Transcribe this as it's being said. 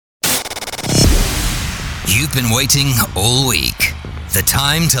You've been waiting all week. The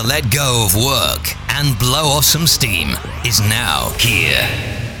time to let go of work and blow off some steam is now here.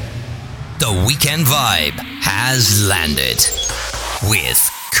 The Weekend Vibe has landed with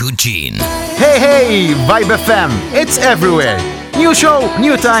Kugene. Hey, Vibe FM, it's everywhere. New show,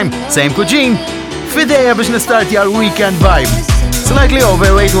 new time, same Kugene. Fideja biex nistarti għal Weekend Vibe. Slightly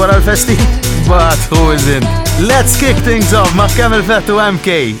overweight wara l-festi, but who isn't? Let's kick things off ma' CamelPhat u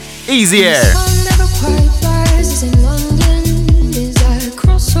MK. Easy air.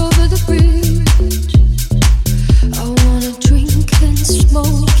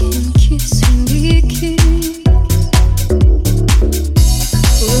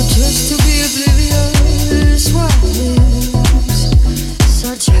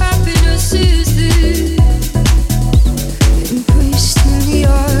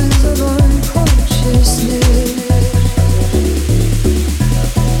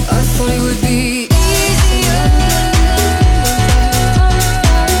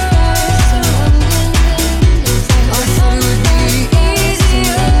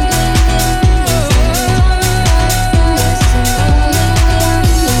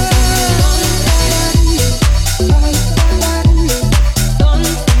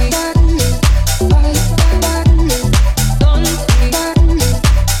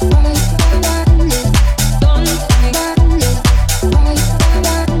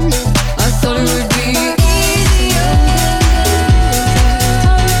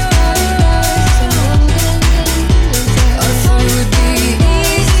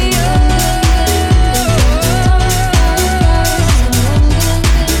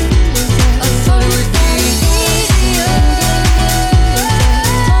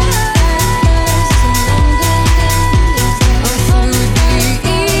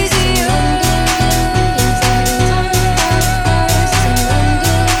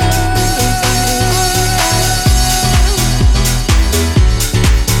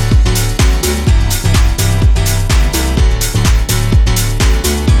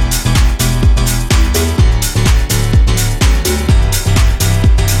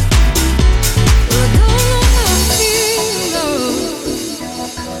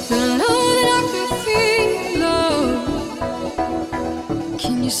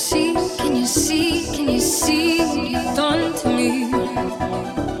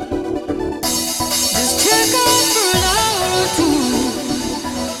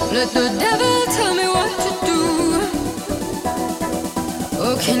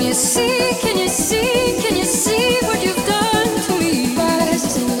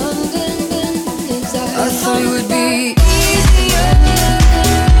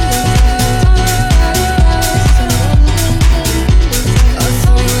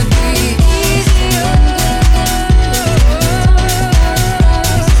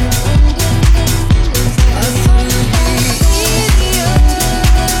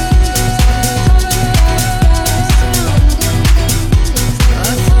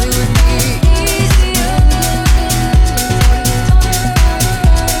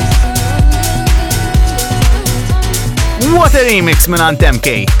 What a remix minn għand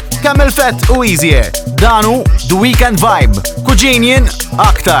MK. CamelPhat u Easier. Danu The Weekend Vibe. Kugene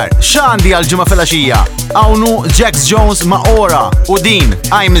aktar. X'għandi għal-ġimgħa filgħaxija. Hawnnu Jax Jones ma' Ora u din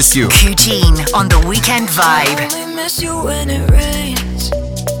I Miss You. Kugene on The Weekend Vibe. I only miss you when it rains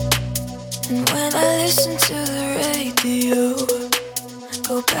and when I listen to the radio.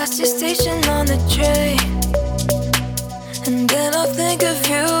 Go past your station on the train and then I'll think of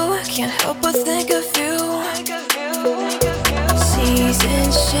you. Can't help but think of you.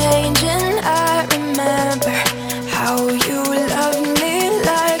 Seasons change and I remember how you loved me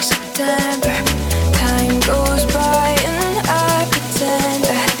like September. Time goes by and I pretend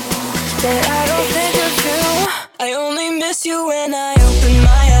that I don't think of you. I only miss you when I open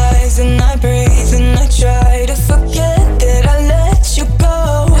my eyes and I breathe and I try to forget that I let you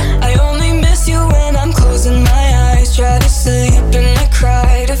go. I only miss you when I'm closing my eyes, try to sleep and I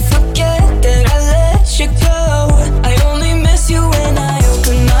cry to forget that I let you go. I only miss you when I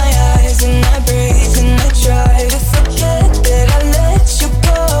open my eyes and I breathe and I try to forget that I let you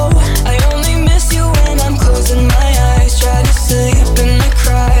go. I only miss you when I'm closing my eyes, try to sleep and I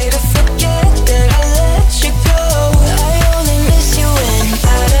cry to forget that I let you go. I only miss you when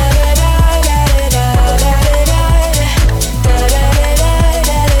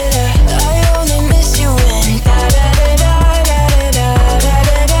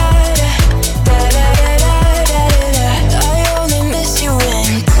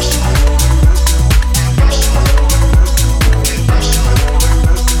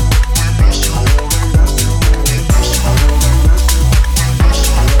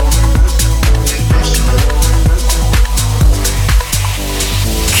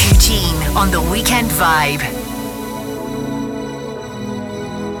Vibe.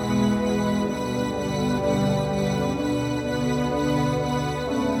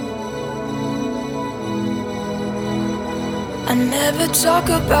 I never talk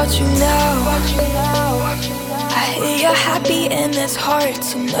about you now. I hear you're happy and it's hard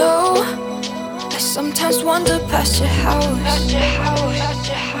to know. I sometimes wander past your house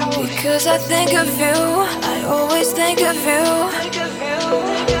because I think of you. I always think of you.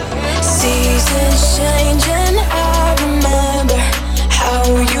 Seasons change and I remember how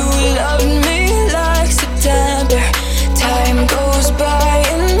you loved me like September. Time goes by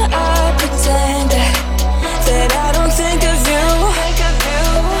and I pretend that I don't think of you.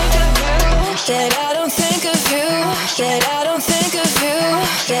 That I don't think of you. That I don't think of you.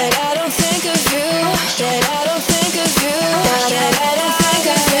 That I don't think of you. That I don't think of you. That I don't think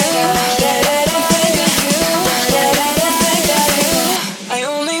of you. That I don't think of you. That I don't think of you. I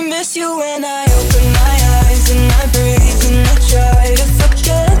only miss you when I open my eyes and I breathe and I try to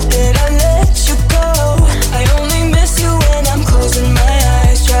forget that I let you go. I only miss you when I'm closing my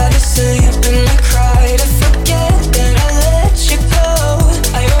eyes, try to sleep and I cry to forget that I let you go.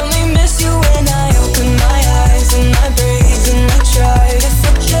 I only miss you when I open my eyes and I breathe and I try to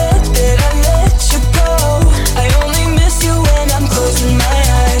forget that I let you go. I only miss you when I'm closing my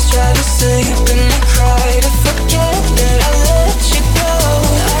eyes, try to sleep and I cry to forget that I let you go.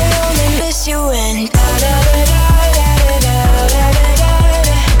 I only miss you when da da da da da da da da da da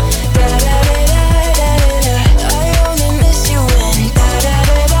da da da. I only miss you when da da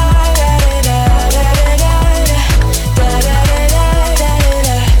da da da da da da da da da.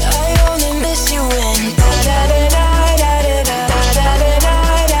 I only miss you when da da da da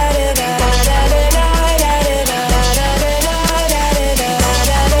da da da da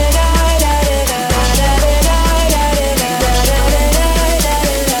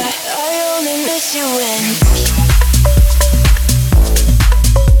I only miss you when.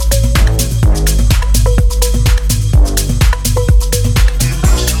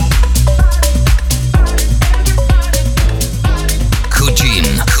 Kujin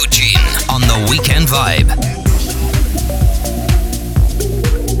on the Weekend Vibe.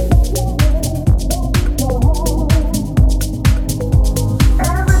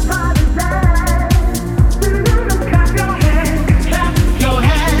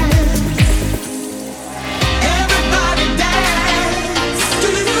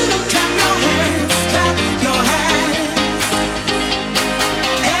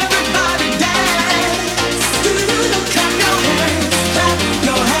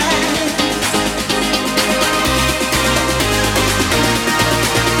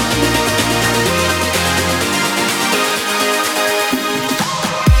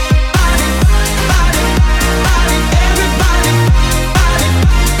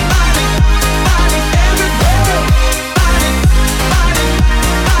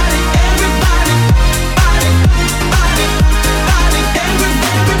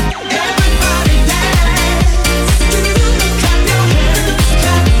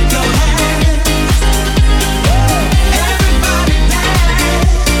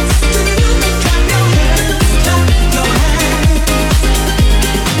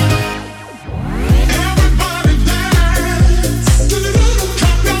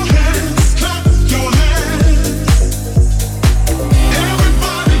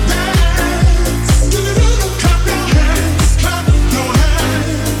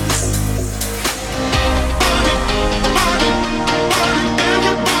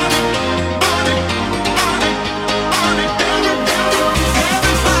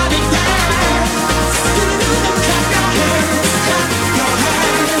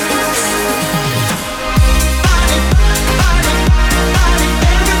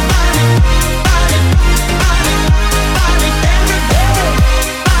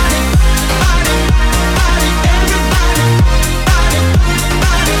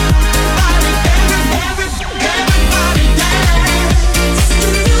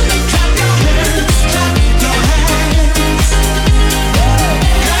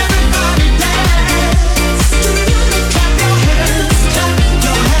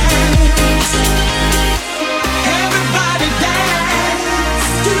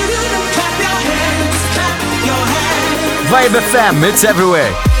 Vibe FM, it's everywhere.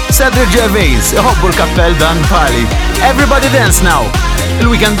 Cedric Gervais, iħobbu l-kappell dan pali. Everybody dance now.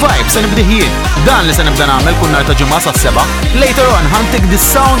 Il-Weekend Vibe se nibdi ħin. Dan li se nibda nagħmel kull nhar ta' ġimgħa sas-7. Later on, ħantik the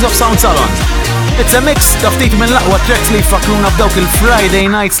sounds of Sound Salon. It's a mix ta' ftit minn l-aqwa tracks li jfakruna b'dawk il-Friday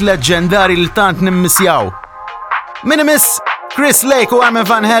nights leġendari li tant nimmissjaw. Minimis, Chris Lake u Armand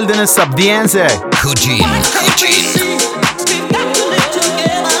van Helden issa b'DNC. Kujin.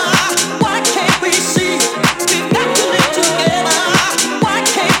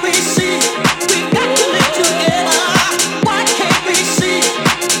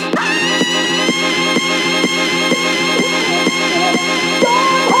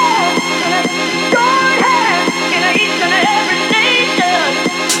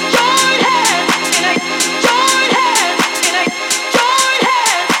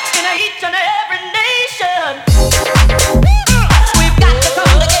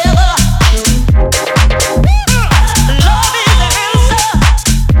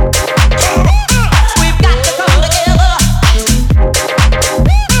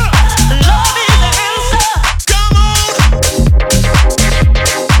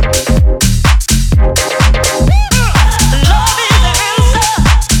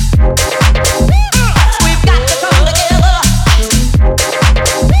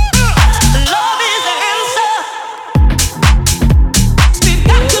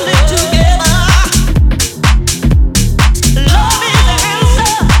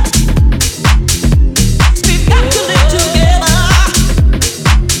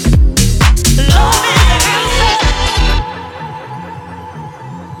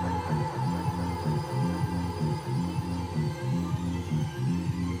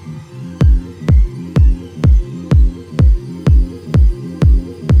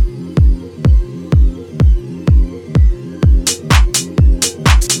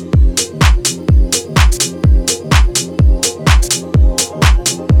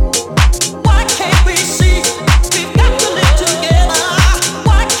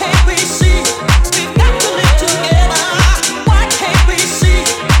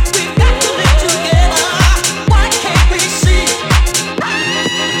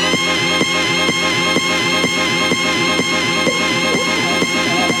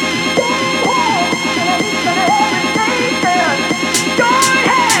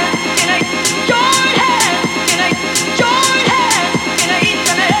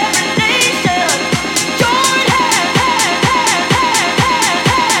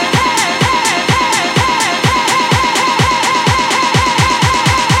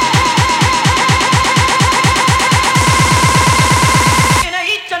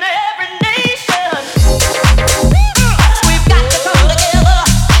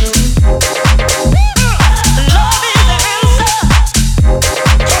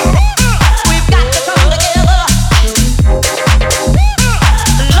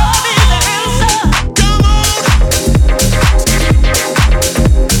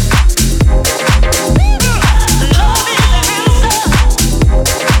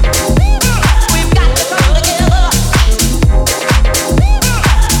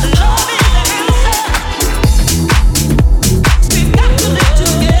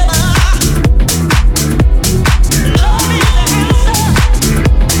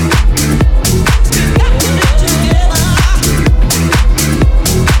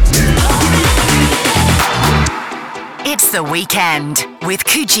 the weekend with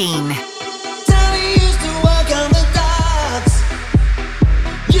Kugene. Daddy used to work on the docks.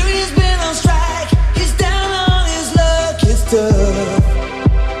 Union's been on strike. He's down on his luck. It's tough.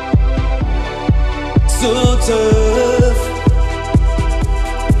 So tough.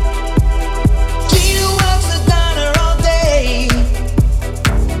 Gina works the diner all day,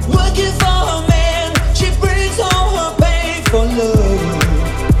 working for her man. She brings home her pain for love.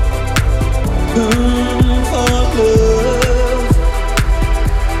 For love.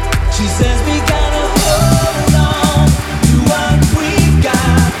 She says we gotta hold on to what we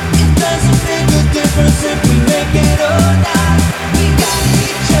got. It doesn't make a difference if we make it or not. We got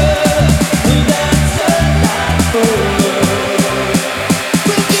each other, and that's a lot for love.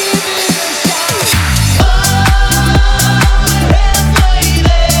 We'll give it a shot. Oh, we're halfway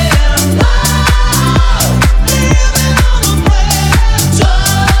there. Oh, living on a prayer. Oh,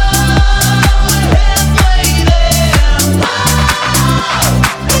 we're halfway there. Oh,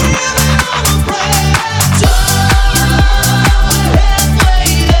 living on a prayer. Oh, we're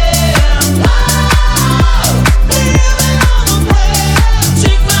halfway there. Oh, living on a prayer.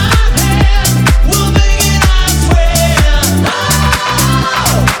 Take my hand, we'll make it, I swear.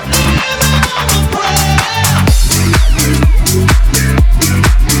 Oh, living on a prayer.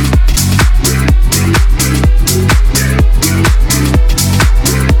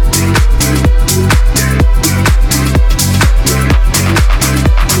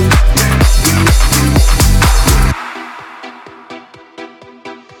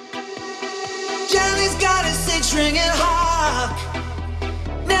 Johnny's got a six-string and harp.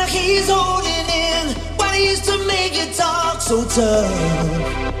 Now he's holding in what he used to make it talk so tough.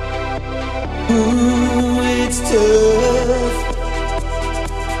 Ooh, it's tough.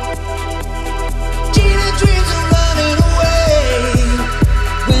 Gina dreams of running away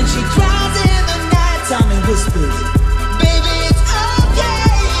when she cries in the nighttime and whispers, "Baby, it's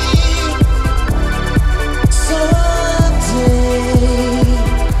okay. Someday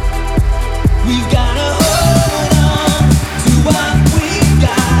we've gotta hold on to what we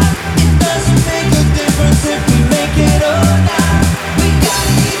got. It doesn't make a difference if we make it or not. We got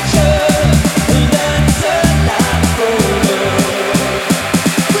each other, and that's a lot for love.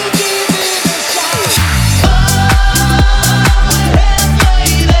 We'll give it a shot. Oh, we're halfway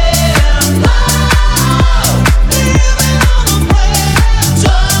there. Oh, living on a prayer.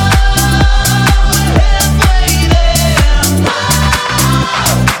 Oh, we're halfway there.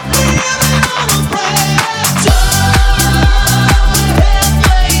 Oh, living on a prayer. Oh, we're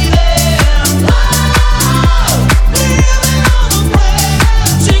halfway there. Oh, living on a prayer.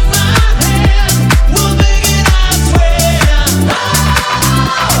 Take my hand, we'll make it, I swear.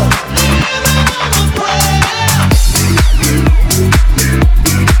 Oh, living on a prayer.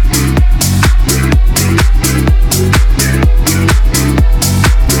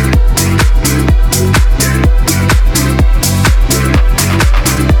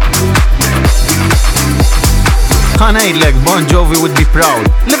 Ħanajdlek Bon Jovi would be proud.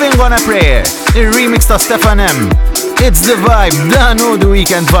 Living on a Prayer, il-remix ta' Stephan M. It's the vibe, dan hu the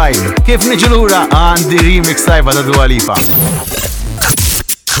weekend vibe. Kif niġu lura għandi remix tajba ta' Dua Lipa.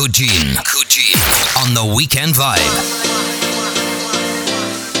 Kugene on the Weekend Vibe.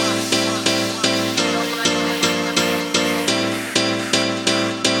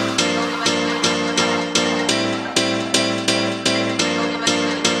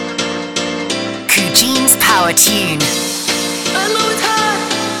 Kugene's Power Tune. I know it's hard,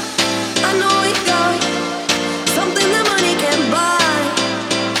 I know it got something that money can buy.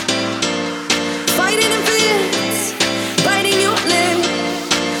 Fighting in fears, biting your lip,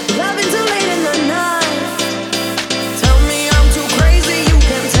 loving too late in the night. Tell me I'm too crazy, you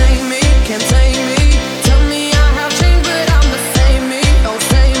can't tame me, can't tame me. Tell me I have changed, but I'm the same me, oh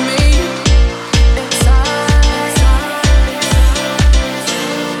same me. Inside.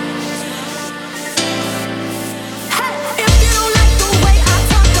 Hey!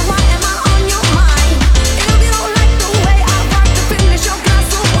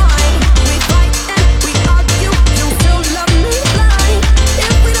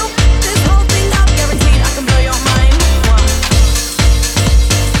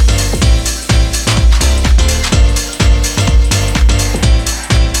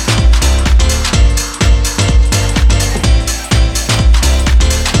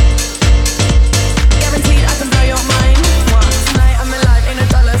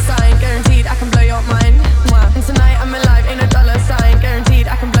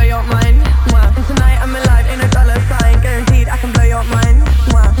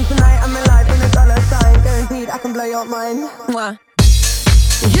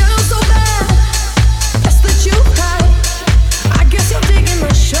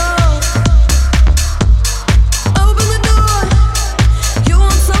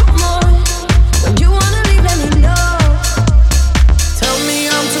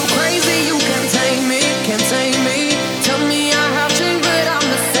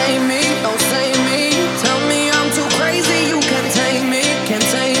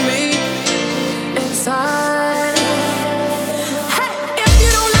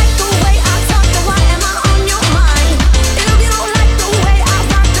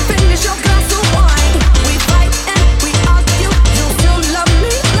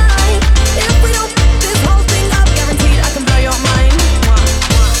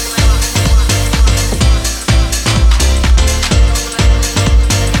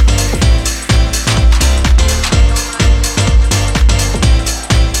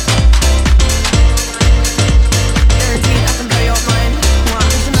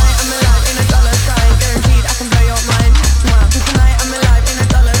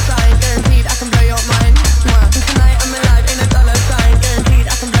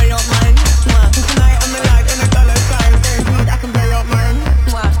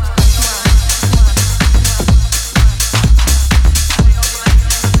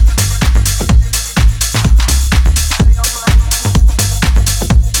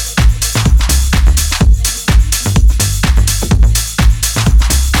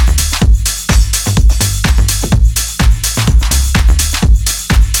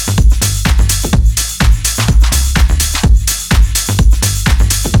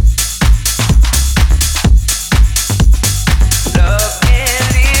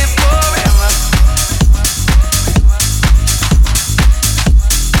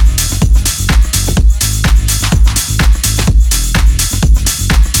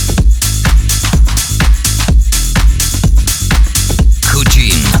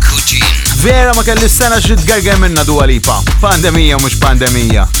 Vera ma kelli s-sena x'itgerger minna Dua Lipa. Pandemija mhux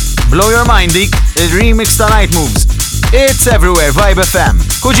pandemija. Blow Your Mind dik, il-remix ta' Night Moves. It's Everywhere, Vibe FM.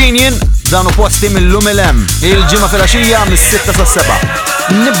 Kuġinjen, dan u posti mill-lum il-em. Il-ġimma fil-axija mis-6 sa' 7.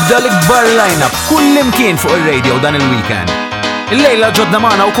 Nibda l-ikbar line-up kull imkien fuq il-radio dan il-weekend. Il-lejla ġodda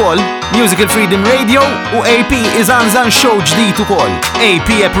maħna u koll, Musical Freedom Radio u AP iżanżan show ġdijt u koll. AP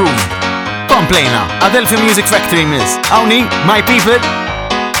approved. Komplejna, Adelphi Music Factory miss. Awni, my people.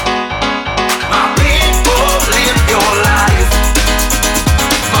 My people live your life.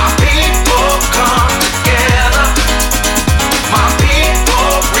 My people come together. My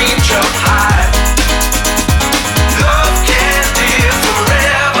people reach up high. Love can live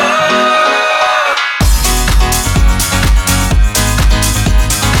forever.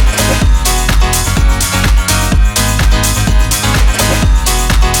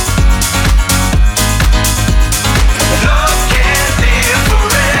 Love can live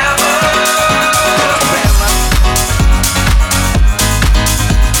forever.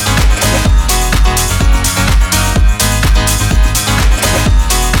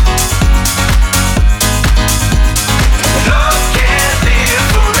 Love can live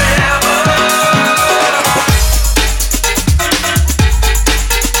forever.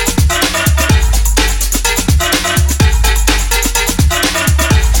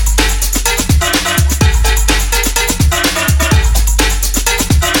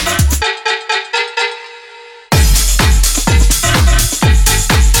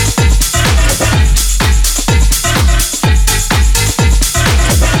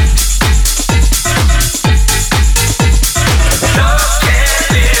 Love can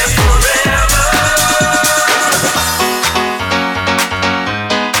live forever.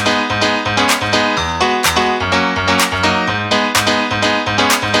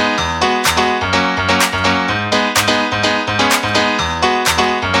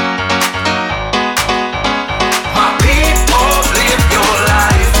 My people live your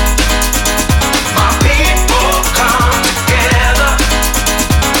life. My people come together.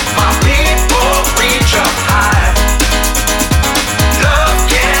 My people reach up high. Love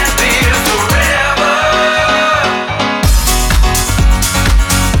can live forever.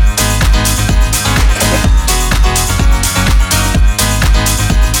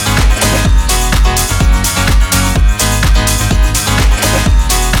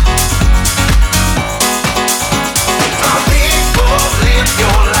 My people live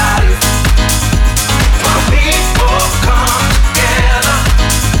your life. My people come together.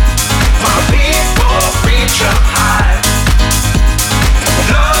 My people reach up high.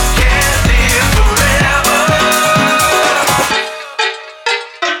 Love can live forever.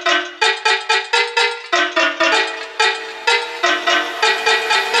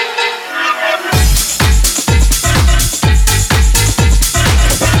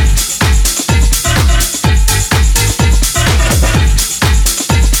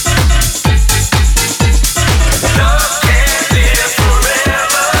 Love can live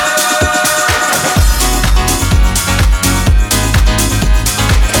forever.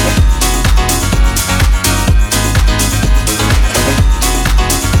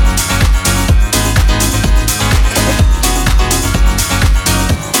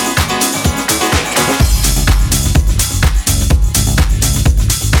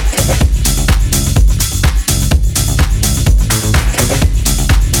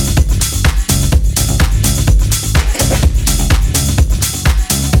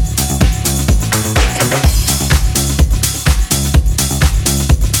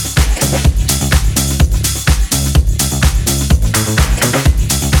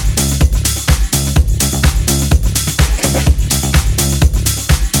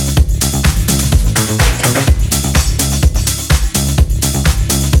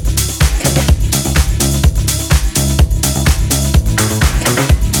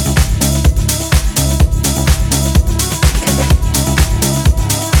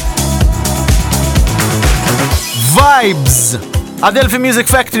 Vibes! Adelphi Music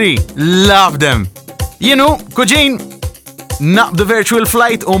Factory, love them. Jenu, kuġin, naqbdu virtual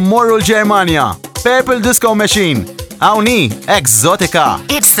flight u morru l-Ġermanja. Purple Disco Machine, Awni, Exotica.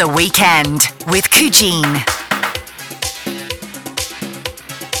 It's the weekend with Kujin.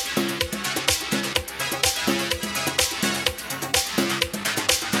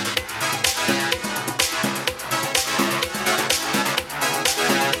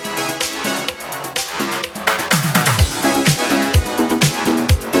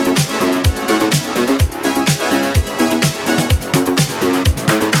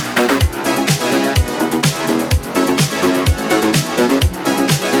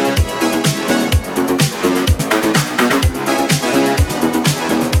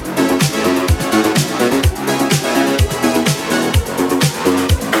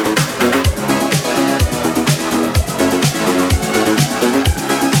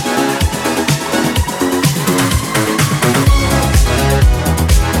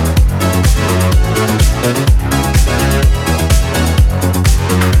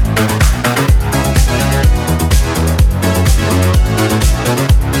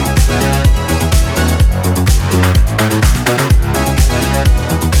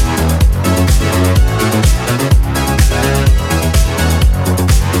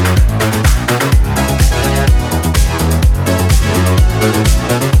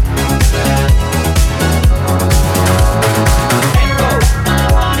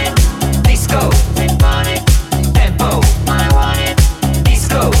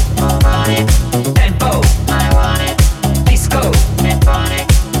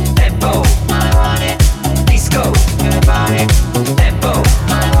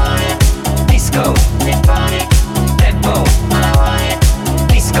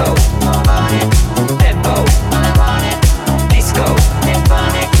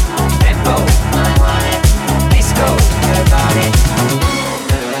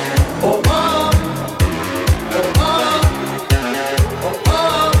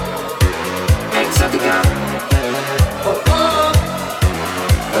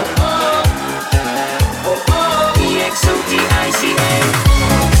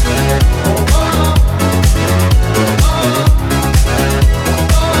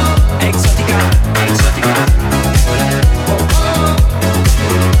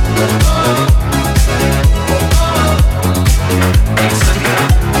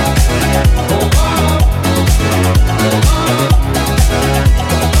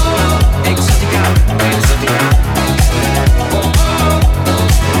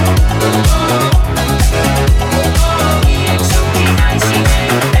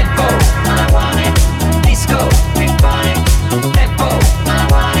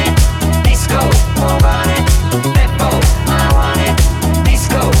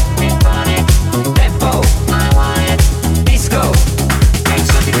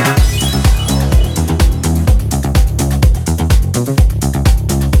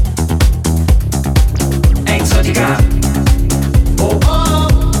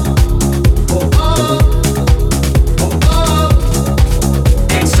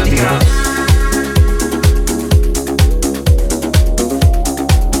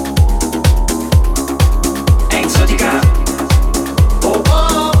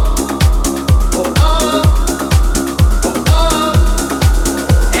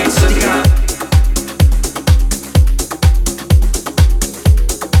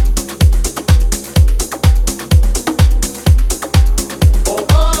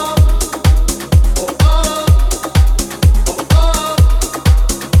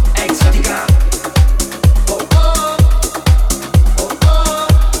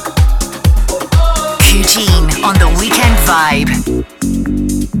 Vibe.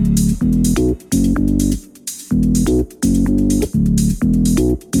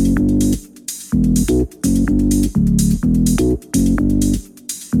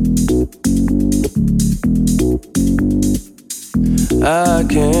 I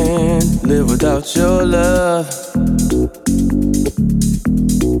can't live without your love.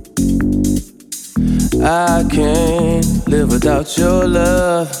 I can't live without your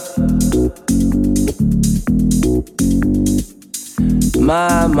love.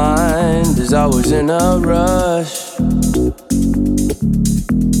 My mind is always in a rush.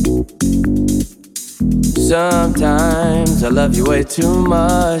 Sometimes I love you way too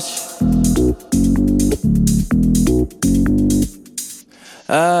much.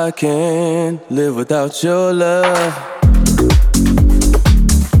 I can't live without your love.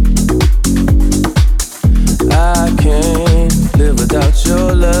 I can't live without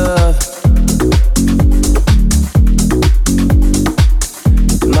your love.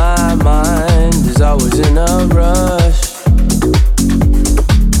 My mind is always in a rush.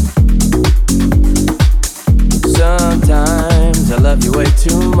 Sometimes I love you way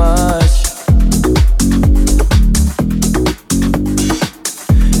too much.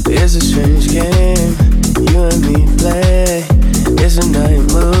 It's a strange game you and me play. It's a night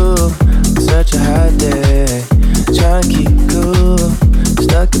move, such a hot day. Trying to keep cool,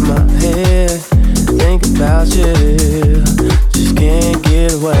 stuck in my head. Think about you, just can't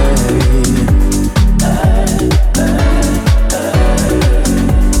get away.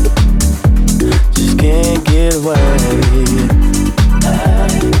 Just can't get away.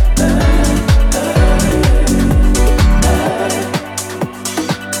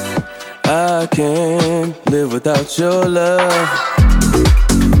 I can't live without your love.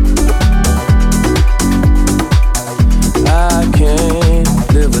 I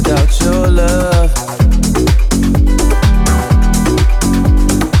can't live without your love.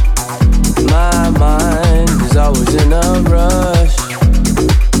 My mind is always in a rush.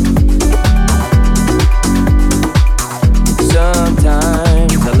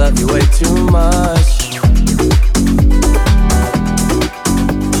 Sometimes I love you way too much.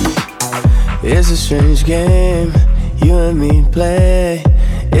 It's a strange game you and me play.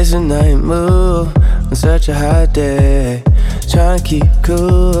 It's a night move on such a hot day. Trying to keep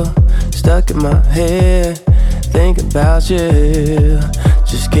cool, stuck in my head. Think about you,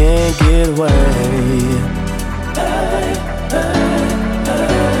 just can't get away.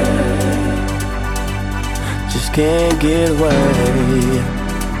 Just can't get away.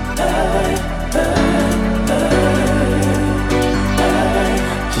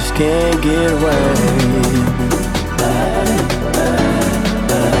 Just can't get away.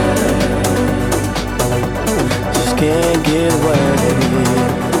 Just can't get away.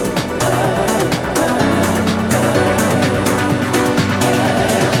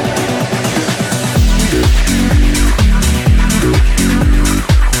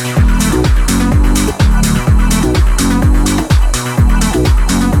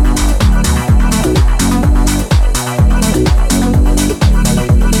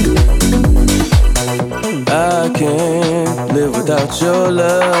 I can't live without your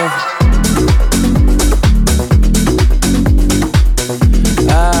love.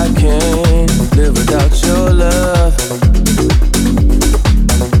 I can't live without your love.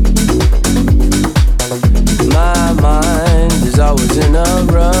 My mind is always in a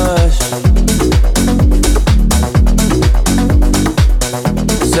rush.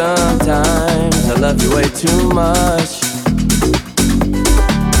 Sometimes I love you way too much.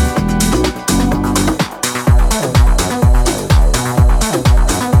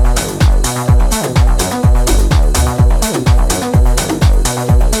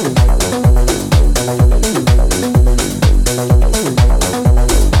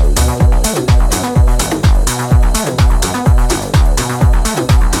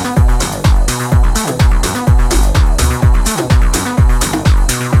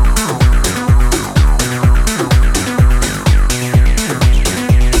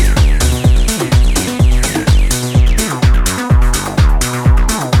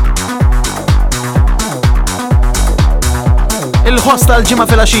 Il-ħost tal-ġimgħa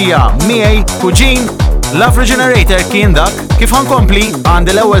filgħaxija miegħi Kuġin Love Regenerator kien dak kif ħankompli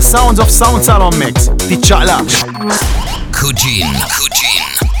għandi l-ewwel Sounds of Sound Salon Mix. Tiċċaqlaqx. Kuġin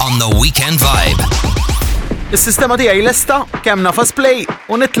on the Weekend Vibe. Is-sistema tiegħi lesta kemm nafas play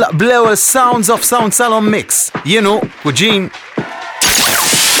u nitlaq bl-ewwel Sounds of Sound Salon Mix. Jienu Kuġin.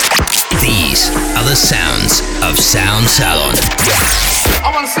 These are the sounds of Sound Salon. I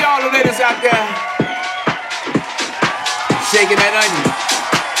want to see all the ladies out there shaking that onion.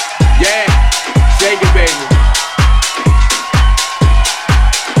 Yeah, shake it, baby.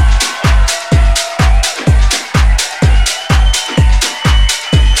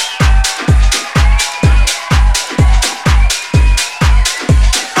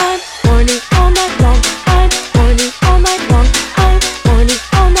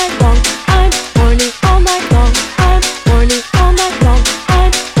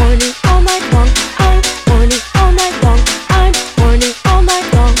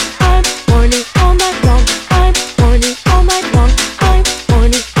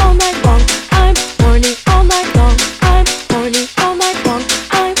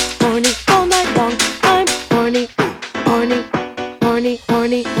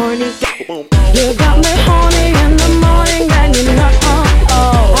 horny. You got me horny in the morning and you know.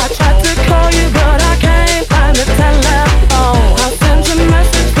 I tried to call you but I can't find the telephone. I sent a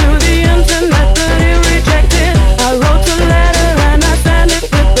message through the internet but you rejected. I wrote a letter and I sent it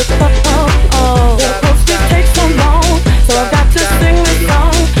with the phone. The post it takes so long, so I've got to sing this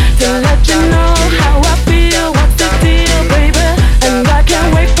song to let you know how I feel. What's the deal, baby? And I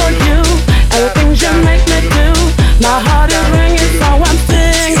can't wait for you. And the things you make me do. My heart is ringing, so I'm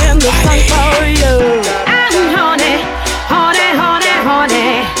singing the song for you. I'm horny, horny, horny, horny.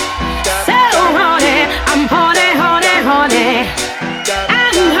 So horny, I'm horny, horny, horny.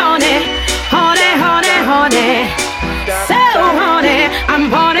 I'm horny, horny, horny, horny. So horny, I'm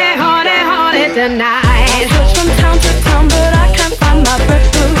horny, horny, horny tonight. I search from town to town, but I can't find my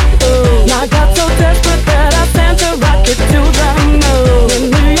breakthrough. I got so desperate that I sent a rocket to the moon. In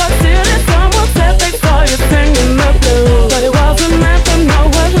New York City, someone said they saw you singing the blues, but it was a man from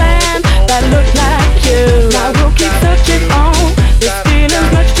nowhere land that looked like you. I will keep searching on. This feeling's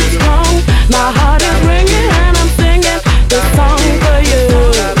much too strong. My heart is ringing and I'm singing this song for you.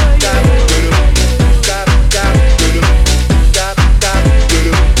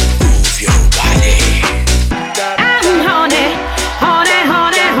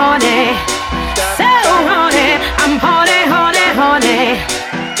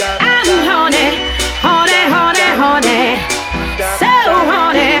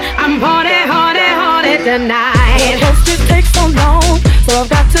 Tonight. The post it takes so long, so I've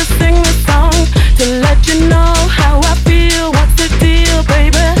got to sing this song to let you know how I feel. What's the deal,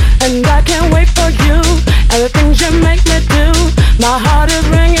 baby? And I can't wait for you. And the things you make me do. My heart is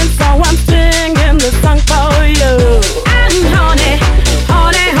ringing, so I'm singing this song for you. I'm horny,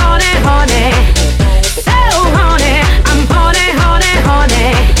 horny, horny, horny. So horny, I'm horny, horny, horny.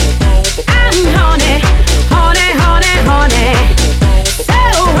 I'm horny, horny, horny, horny. So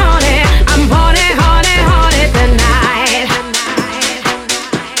horny, I'm horny, horny, horny tonight.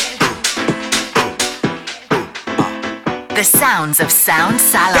 The sounds of Sound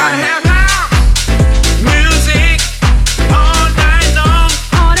Salon. Gotta have loud music all night long.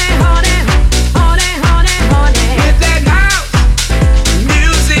 Horny, horny, horny, horny, horny. With that house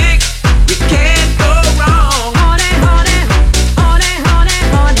music, you can't go wrong. Horny, horny, horny, horny,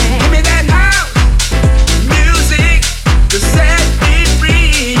 horny. Give me that house music to set me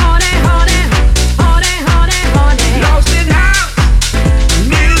free. Horny, horny, horny, horny, horny. Lost in house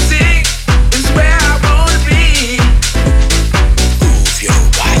music is where I wanna be. Move your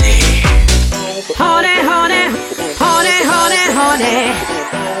body. Horny, horny, horny, horny, horny.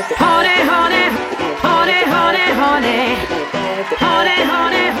 Horny, horny, horny, horny, horny. Horny,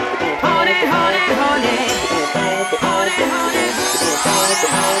 horny, horny, horny, horny. Horny, horny.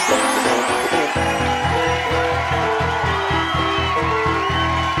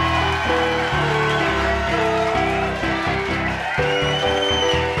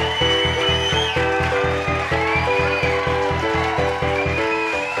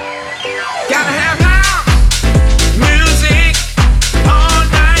 Gotta have loud music all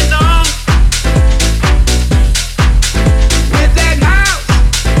night long. With that house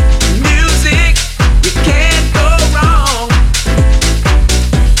music, you can't go wrong.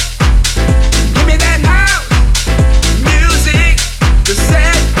 Give me that house music to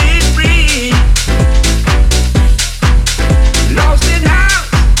set me free. Lost in house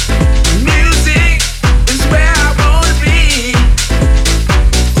music is where I wanna be.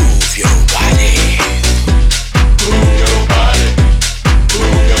 Move your body. Move your body.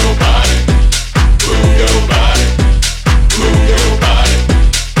 Move your body. Move your body. Move your body.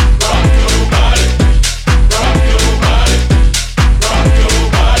 Rock your body. Rock your body. Rock your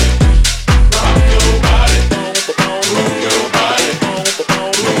body. Rock your body. Move your body.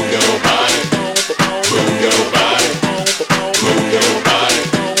 Move your body. Move your body. Move your body.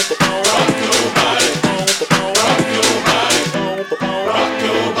 Rock your body. Rock your body. Rock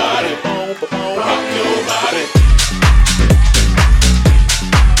your body. Rock your body.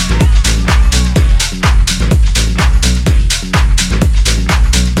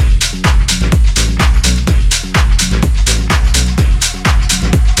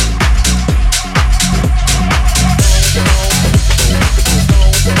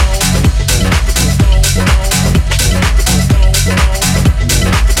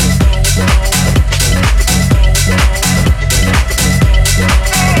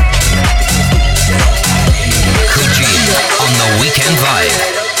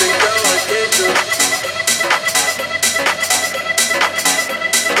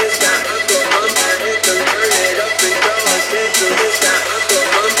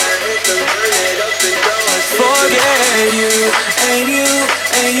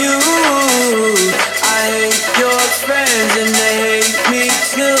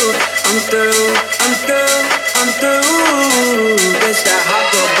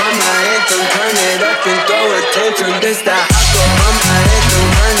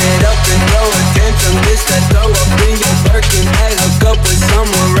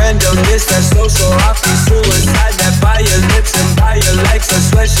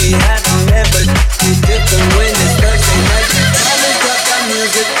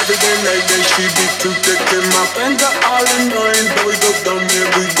 music every day, night, day. She be too thick and my friends are all annoying, but we go dumb,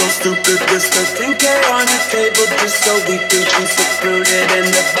 yeah, we go stupid. This the 10K on the table just so we can be secluded and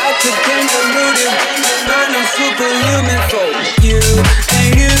the vodka can dilute it. Man, I'm superhuman for you and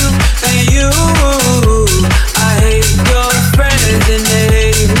you and you. I hate your friends and they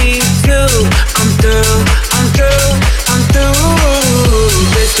hate me too. I'm through.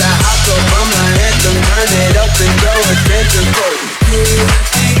 This that hot go on my anthem, turn it up and go attention for you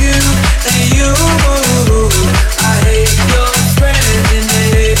and you and you. I hate your friends and they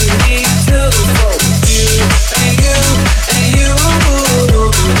hate me too. For you and you and you.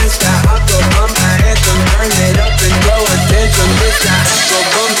 This that hot go on my anthem, turn it up and go attention. This that hot go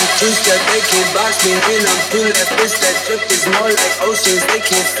on the two step, they can't box me in. I'm too left. This that drip is more like oceans. They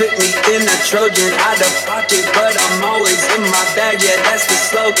can't fit me in a Trojan out of pocket, but I'm always in my bag. Yeah, that's the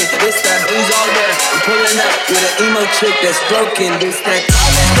slogan. This that who's all there. I'm pulling up with an emo chick that's broken. This that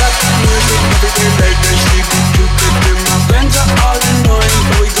college up music every day, like that. She be too thick and my friends are all annoying,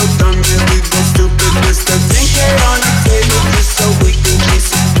 but we go dumb, yeah, we go stupid. This the 10K on the table just so we can be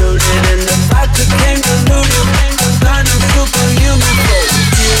secluded and the vodka came diluted. I'm superhuman for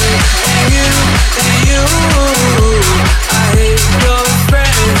you and you and you. I hate your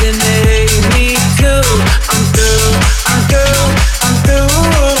friends and they hate me too. I'm through.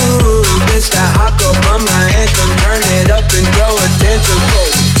 This that hot go on my anthem, turn it up and go attention for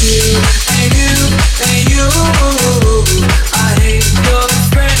you and you and you. I hate your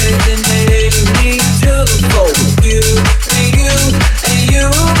friends and they hate me too. For you and you and you.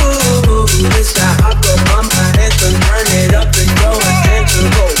 This that hot go on my anthem, turn it up and go attention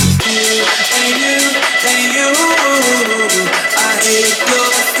for you and you and you. I hate your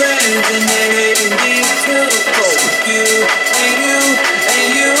friends and they hate me too. For you and you and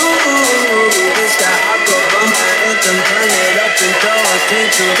you. This that hot go on my anthem, turn it up and go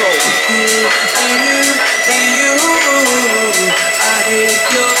attention for you and you and you. I hate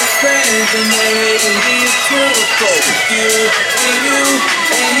your friends and they hate me too. For you and you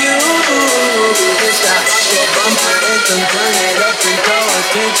and you. This that hot go on my anthem, turn it up and go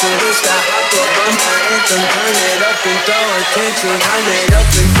attention. This that hot go on my anthem, turn it up and go attention. Turn it up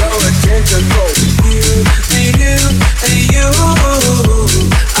and go attention for you and you and you.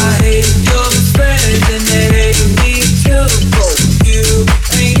 I hate your friends and they hate me too. For you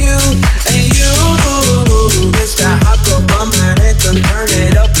and you and you. This that hot go on my anthem, turn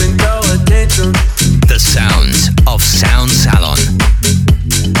it up and go attention. The sounds of Sound Salon.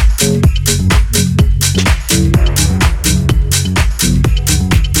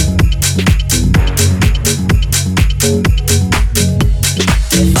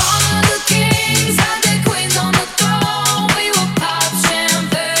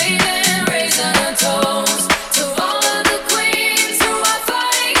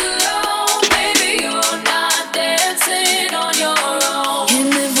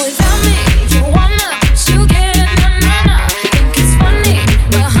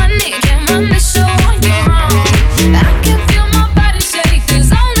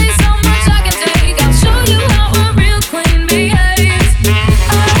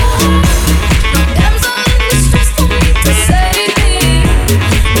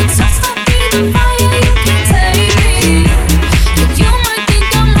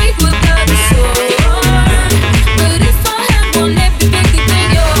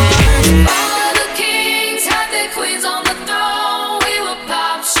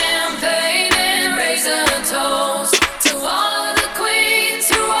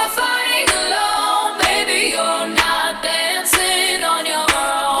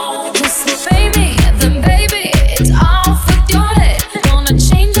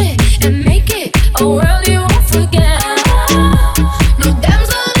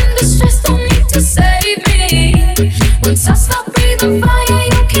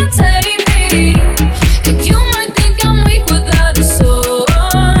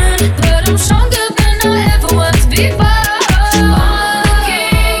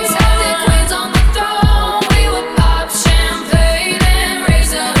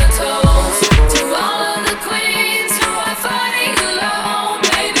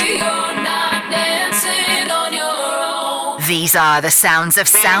 These are the sounds of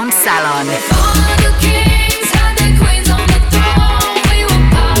Sound Salon.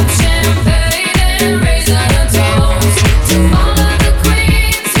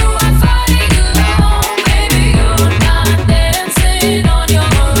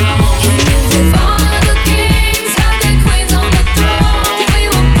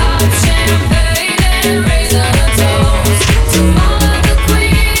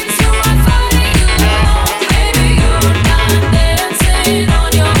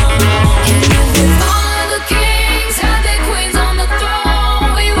 On your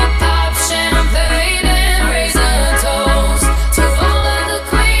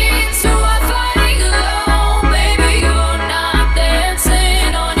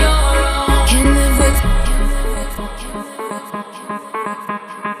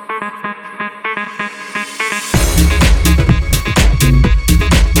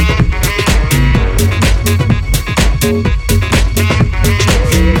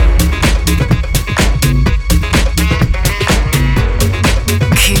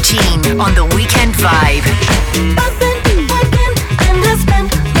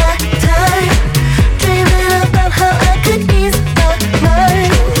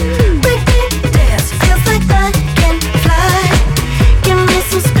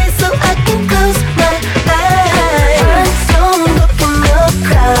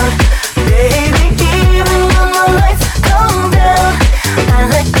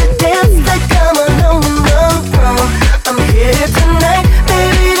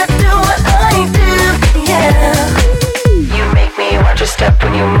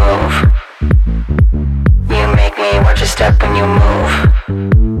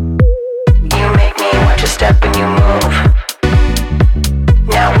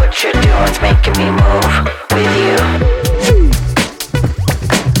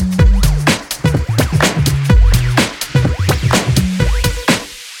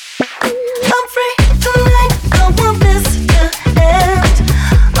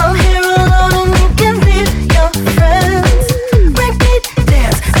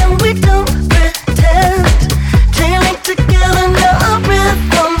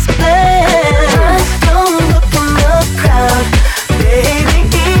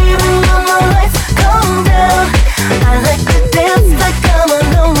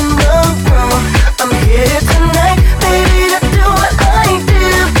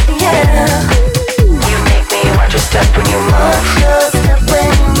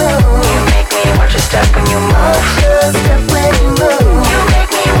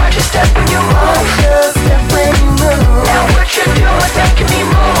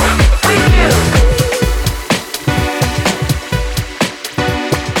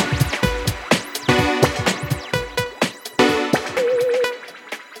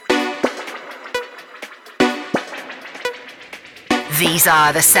These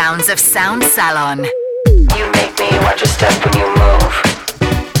are the sounds of Sound Salon. You make me watch your step when you move.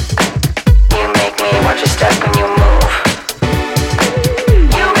 You make me watch your step when you move.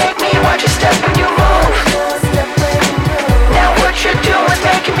 You make me watch your step when you move. Now what you're doing is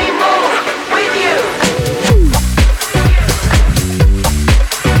making me move with you.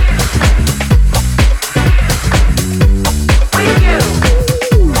 With you.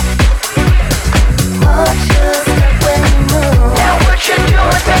 Now what you're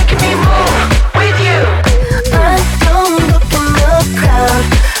doing is making me move with you. I don't look in the crowd,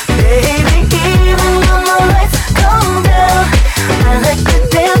 baby, even when the lights come down. I like to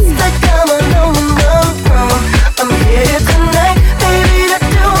dance like I'm alone in the room. I'm here tonight, baby, to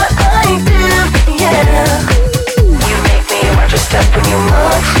do what I do, yeah. You make me watch your step when you move.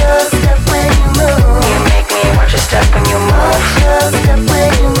 Watch your step when you move. You make me watch your step when you move. Watch your step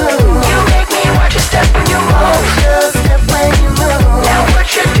when you move. You make me watch your step when you move. Watch your step when you move. Now what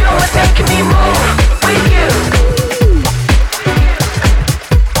you're doing is making me move with you.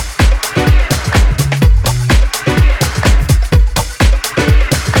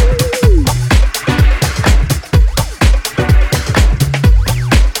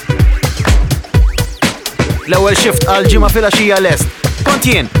 L-ewwel shift għal-ġimgħa filgħaxija lest. Kont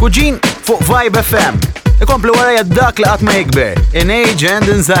jien, kuġin fuq Vibe FM. Ikomplu warajja dak li qatt ma jikber. In age and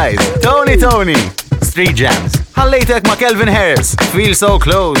in size. Tony. Street Jams. Ħallejtek ma' Calvin Harris. Feel so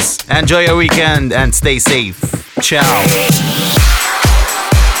close. Enjoy your weekend and stay safe. Ciao.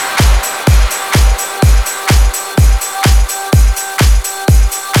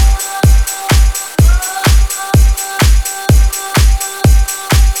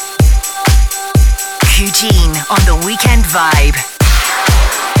 Eugene on the Weekend Vibe.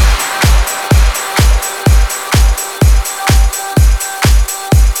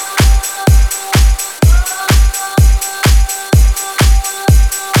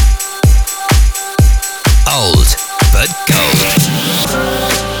 Old but gold.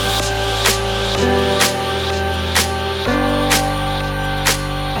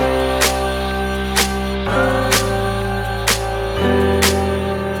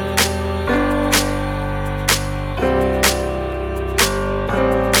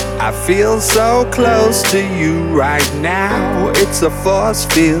 I feel so close to you right now, it's a force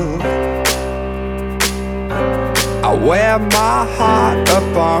field. I wear my heart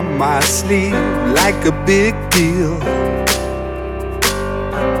up on my sleeve like a big deal.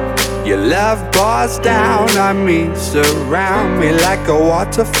 Your love pours down on me, surround me like a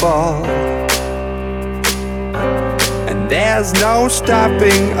waterfall. And there's no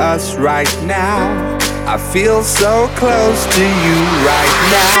stopping us right now. I feel so close to you right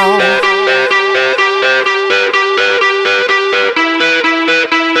now.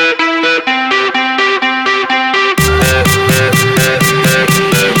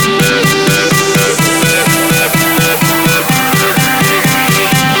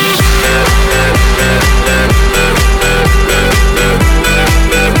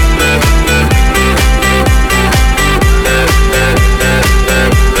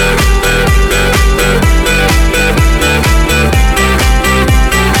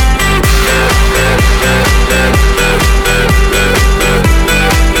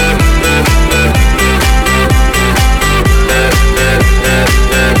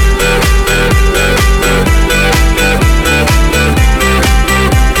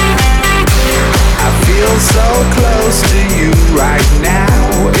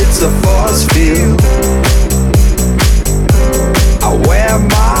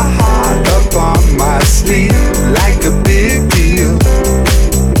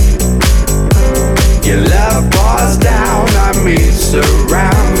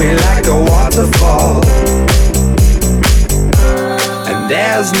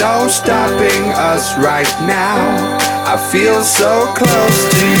 Right now, I feel so close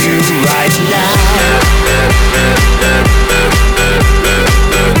to you right now.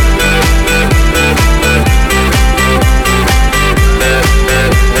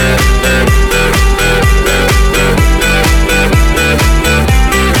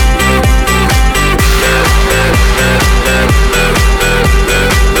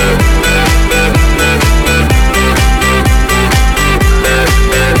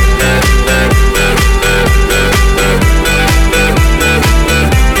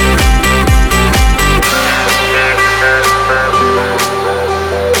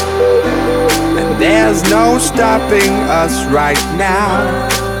 There's no stopping us right now.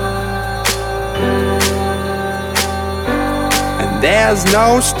 And there's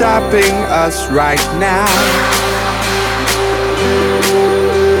no stopping us right now.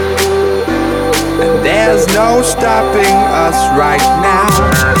 and there's no stopping us right now.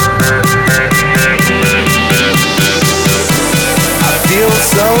 I feel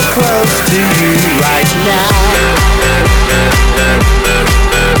so close to you right now.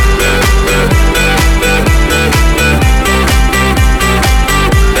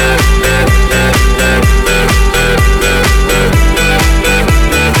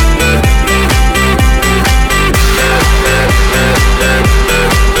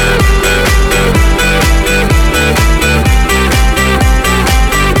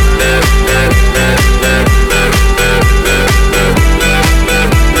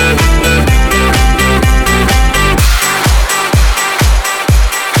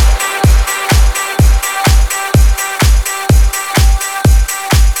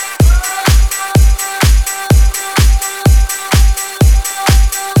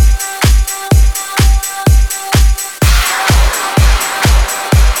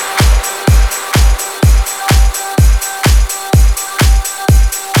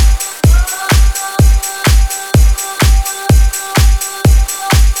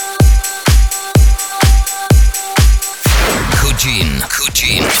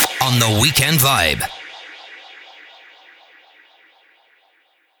 Kujin on the Weekend Vibe.